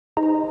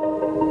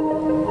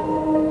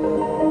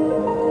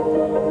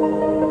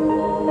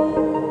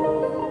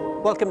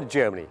Welcome to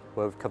Germany,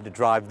 where we've come to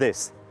drive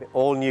this, the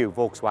all-new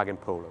Volkswagen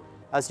Polo.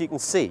 As you can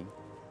see,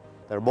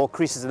 there are more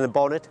creases in the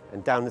bonnet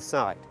and down the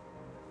side,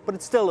 but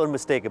it's still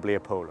unmistakably a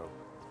Polo.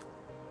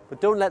 But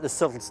don't let the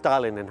subtle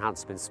styling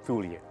enhancements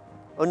fool you.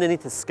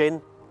 Underneath the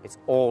skin, it's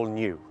all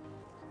new.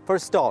 For a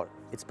start,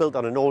 it's built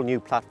on an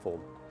all-new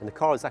platform, and the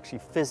car is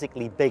actually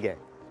physically bigger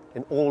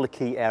in all the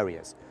key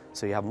areas.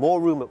 So you have more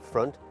room up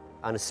front,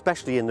 and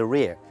especially in the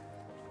rear,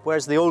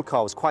 whereas the old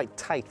car was quite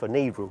tight for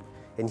knee room.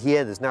 In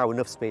here, there's now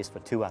enough space for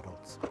 2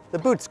 adults. The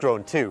boot's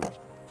grown too.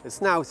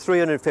 It's now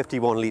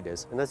 351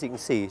 litres, and as you can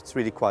see, it's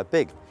really quite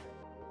big.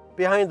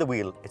 Behind the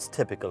wheel, it's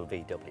typical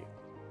VW.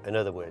 In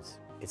other words,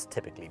 it's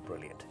typically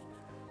brilliant.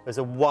 There's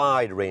a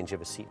wide range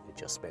of a seat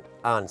adjustment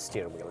and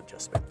steering wheel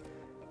adjustment.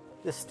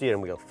 This steering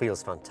wheel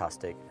feels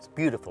fantastic. It's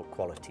beautiful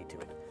quality to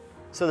it.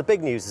 So the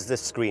big news is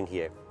this screen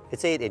here.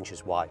 It's 8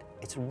 inches wide.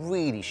 It's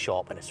really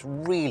sharp and it's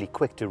really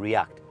quick to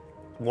react.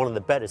 One of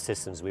the better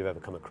systems we've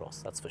ever come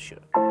across, that's for sure.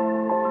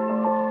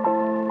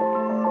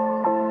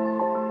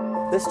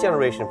 This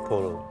generation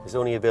Polo is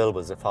only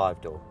available as a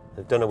 5-door.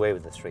 They've done away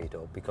with the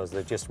 3-door because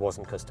there just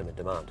wasn't customer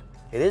demand.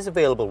 It is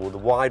available with a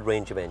wide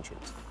range of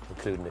engines,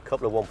 including a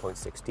couple of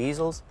 1.6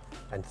 diesels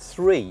and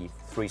 3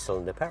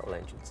 3-cylinder petrol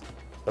engines.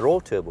 They're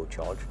all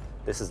turbocharged.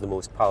 This is the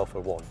most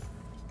powerful one,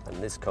 and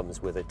this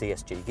comes with a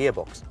DSG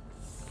gearbox.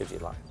 Gives you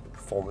like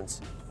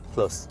performance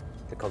plus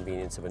the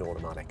convenience of an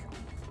automatic.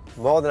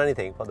 More than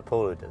anything, what the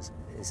Polo does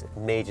is it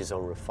majors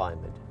on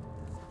refinement.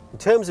 In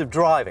terms of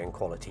driving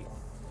quality,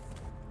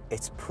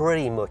 it's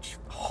pretty much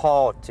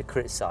hard to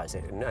criticize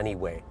it in any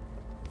way.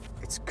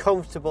 It's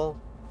comfortable,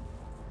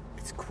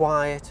 it's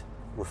quiet,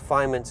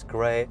 refinement's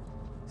great,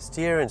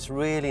 steering's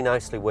really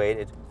nicely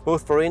weighted,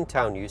 both for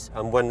in-town use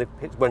and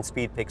when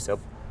speed picks up,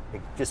 it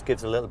just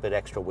gives a little bit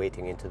extra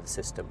weighting into the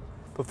system.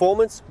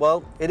 Performance,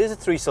 well, it is a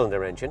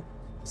 3-cylinder engine,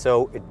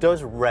 so it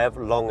does rev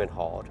long and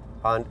hard,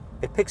 and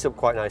it picks up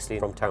quite nicely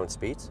from town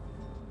speeds.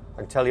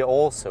 I can tell you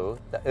also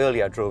that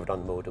earlier I drove it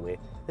on the motorway.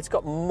 It's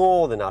got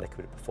more than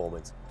adequate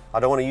performance. I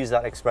don't want to use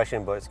that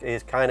expression, but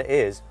it kind of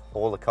is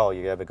all the car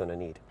you're ever going to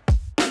need.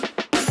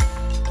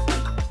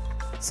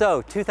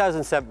 So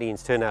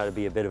 2017's turned out to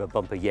be a bit of a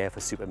bumper year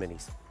for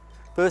superminis.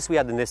 First we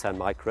had the Nissan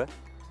Micra,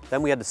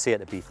 then we had the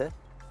Seat Ibiza.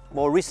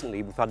 More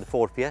recently we've had the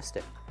Ford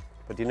Fiesta.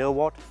 But you know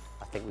what?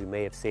 I think we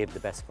may have saved the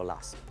best for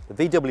last. The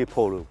VW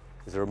Polo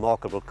is a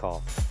remarkable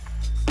car.